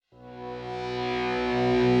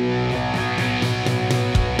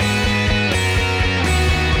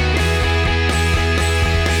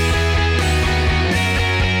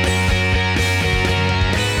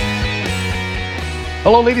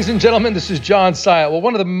Hello, ladies and gentlemen. This is John Syatt. Well,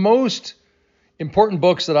 one of the most important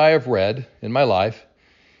books that I have read in my life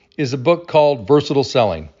is a book called Versatile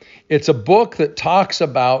Selling. It's a book that talks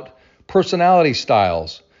about personality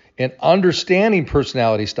styles and understanding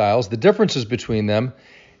personality styles, the differences between them,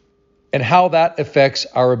 and how that affects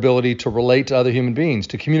our ability to relate to other human beings,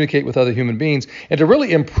 to communicate with other human beings, and to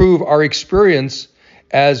really improve our experience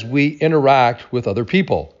as we interact with other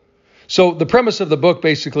people. So the premise of the book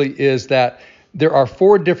basically is that there are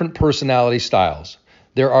 4 different personality styles.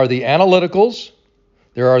 There are the analyticals,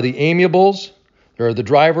 there are the amiables, there are the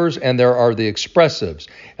drivers, and there are the expressives.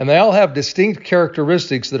 And they all have distinct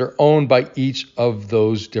characteristics that are owned by each of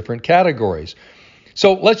those different categories.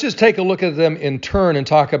 So let's just take a look at them in turn and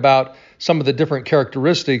talk about some of the different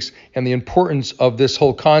characteristics and the importance of this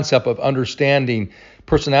whole concept of understanding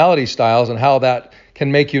personality styles and how that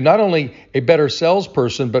can make you not only a better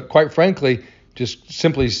salesperson, but quite frankly, just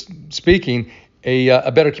simply speaking,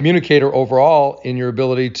 a better communicator overall in your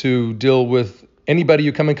ability to deal with anybody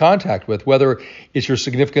you come in contact with, whether it's your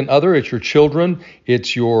significant other, it's your children,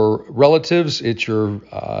 it's your relatives, it's your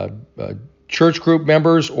church group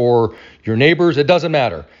members or your neighbors. It doesn't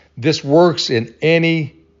matter. This works in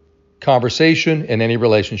any conversation, in any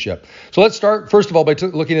relationship. So let's start, first of all, by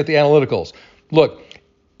looking at the analyticals. Look,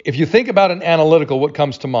 if you think about an analytical, what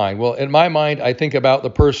comes to mind? Well, in my mind, I think about the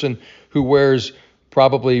person who wears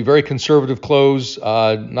probably very conservative clothes,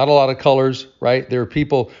 not a lot of colors, right? There are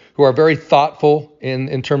people who are very thoughtful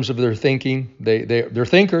in terms of their thinking. They're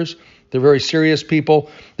thinkers. They're very serious people.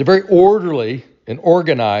 They're very orderly and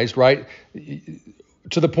organized, right?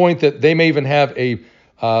 To the point that they may even have a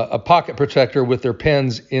pocket protector with their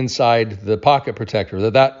pens inside the pocket protector.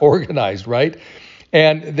 They're that organized, right?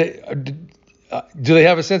 And do they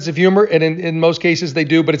have a sense of humor? And in most cases they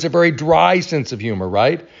do, but it's a very dry sense of humor,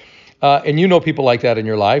 right? And you know people like that in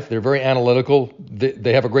your life. They're very analytical.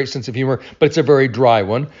 They have a great sense of humor, but it's a very dry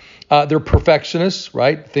one. They're perfectionists,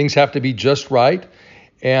 right? Things have to be just right.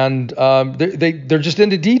 And they're just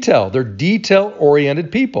into detail. They're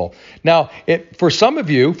detail-oriented people. Now, for some of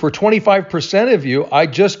you, for 25% of you, I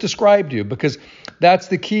just described you because that's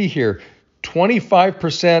the key here.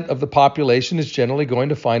 25% of the population is generally going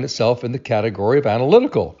to find itself in the category of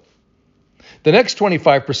analytical. The next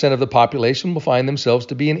 25% of the population will find themselves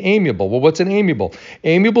to be an amiable. Well, what's an amiable?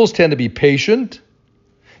 Amiables tend to be patient.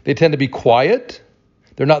 They tend to be quiet.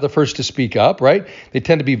 They're not the first to speak up, right? They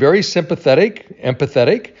tend to be very sympathetic,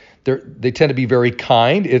 empathetic. They tend to be very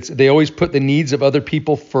kind. They always put the needs of other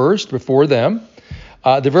people first before them.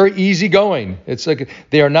 They're very easygoing. It's like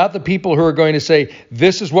they are not the people who are going to say,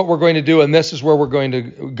 this is what we're going to do and this is where we're going to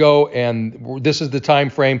go and this is the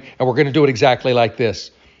time frame and we're going to do it exactly like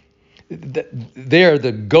this. They're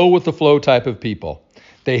the go with the flow type of people.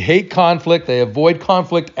 They hate conflict. They avoid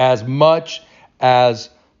conflict as much as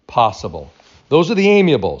possible. Those are the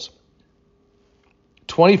amiables.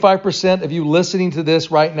 25% of you listening to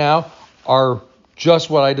this right now are just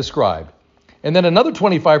what I described. And then another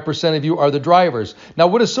 25% of you are the drivers. Now,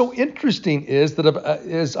 what is so interesting is that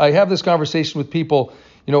as I have this conversation with people,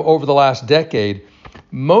 over the last decade,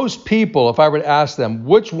 most people, if I were to ask them,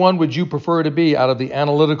 which one would you prefer to be out of the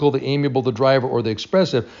analytical, the amiable, the driver, or the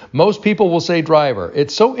expressive? Most people will say driver.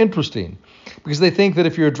 It's so interesting because they think that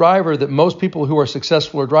if you're a driver, that most people who are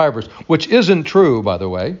successful are drivers, which isn't true, by the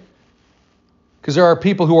way, because there are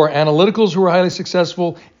people who are analyticals who are highly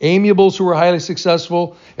successful, amiables who are highly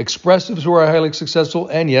successful, expressives who are highly successful,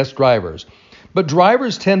 and yes, drivers. But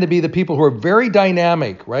drivers tend to be the people who are very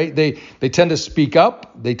dynamic, right? They tend to speak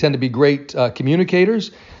up. They tend to be great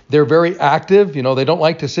communicators. They're very active. They don't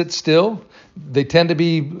like to sit still. They tend to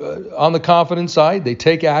be on the confident side. They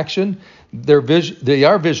take action. They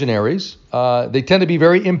are visionaries. They tend to be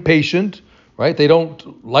very impatient, right? They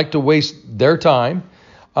don't like to waste their time.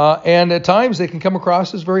 And at times they can come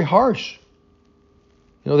across as very harsh.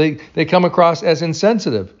 They come across as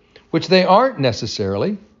insensitive, which they aren't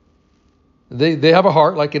necessarily. They have a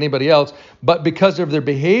heart like anybody else, but because of their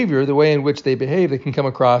behavior, the way in which they behave, they can come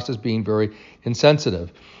across as being very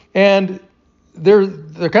insensitive. And they're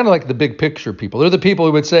kind of like the big picture people. They're the people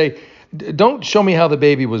who would say, don't show me how the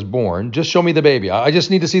baby was born, just show me the baby. I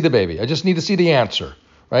just need to see the baby. I just need to see the answer,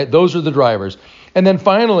 right? Those are the drivers. And then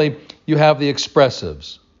finally, you have the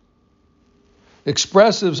expressives.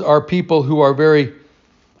 Expressives are people who are very,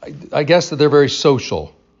 I guess that they're very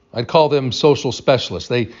social. I'd call them social specialists.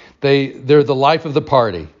 They're the life of the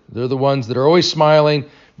party. They're the ones that are always smiling,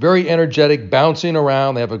 very energetic, bouncing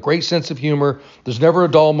around. They have a great sense of humor. There's never a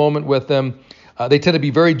dull moment with them. They tend to be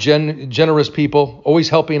very generous people, always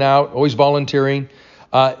helping out, always volunteering.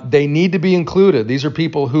 They need to be included. These are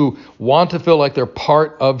people who want to feel like they're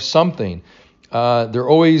part of something. They're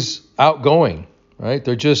always outgoing, right?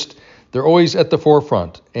 They're always at the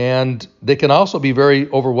forefront. And they can also be very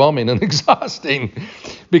overwhelming and exhausting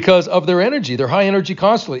because of their energy. They're high energy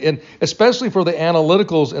constantly. And especially for the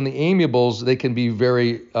analyticals and the amiables, they can be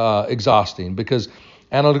very exhausting because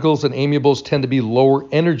analyticals and amiables tend to be lower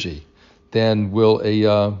energy than will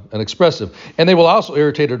an expressive. And they will also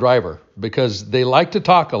irritate a driver because they like to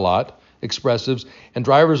talk a lot, expressives, and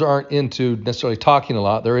drivers aren't into necessarily talking a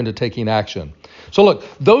lot. They're into taking action. So look,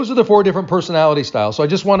 those are the 4 different personality styles. So I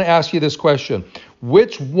just want to ask you this question.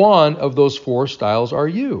 Which one of those 4 styles are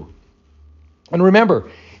you? And remember,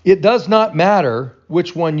 it does not matter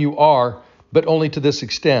which one you are, but only to this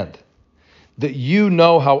extent, that you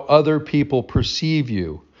know how other people perceive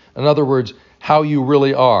you. In other words, how you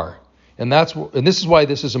really are. And this is why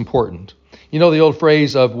this is important. You know the old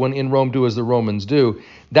phrase of when in Rome, do as the Romans do.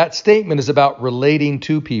 That statement is about relating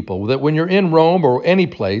to people. That when you're in Rome or any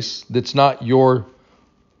place that's not your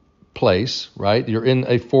place, right? You're in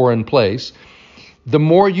a foreign place. The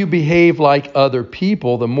more you behave like other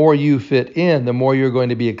people, the more you fit in, the more you're going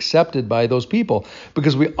to be accepted by those people.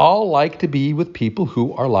 Because we all like to be with people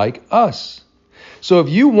who are like us. So if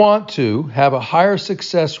you want to have a higher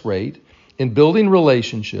success rate in building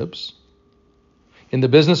relationships, in the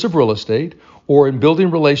business of real estate, or in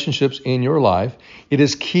building relationships in your life, it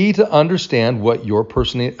is key to understand what your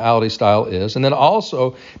personality style is, and then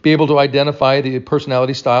also be able to identify the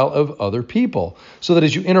personality style of other people, so that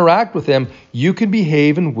as you interact with them, you can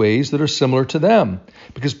behave in ways that are similar to them,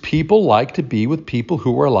 because people like to be with people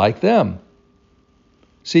who are like them.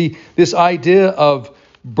 See, this idea of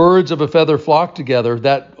birds of a feather flock together,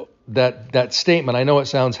 that statement, I know it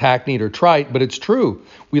sounds hackneyed or trite, but it's true.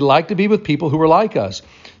 We like to be with people who are like us.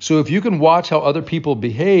 So if you can watch how other people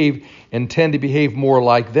behave and tend to behave more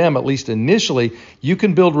like them, at least initially, you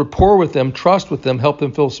can build rapport with them, trust with them, help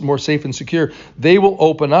them feel more safe and secure. They will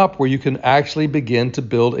open up where you can actually begin to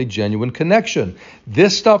build a genuine connection.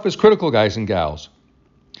 This stuff is critical, guys and gals.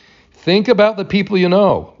 Think about the people you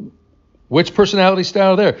know. Which personality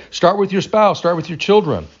style are there? Start with your spouse, start with your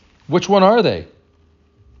children. Which one are they?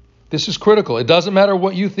 This is critical. It doesn't matter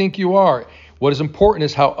what you think you are. What is important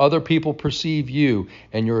is how other people perceive you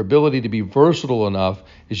and your ability to be versatile enough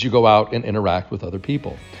as you go out and interact with other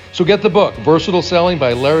people. So get the book, Versatile Selling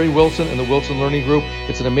by Larry Wilson and the Wilson Learning Group.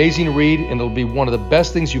 It's an amazing read, and it'll be one of the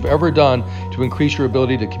best things you've ever done to increase your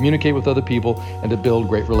ability to communicate with other people and to build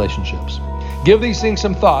great relationships. Give these things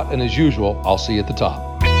some thought, and as usual, I'll see you at the top.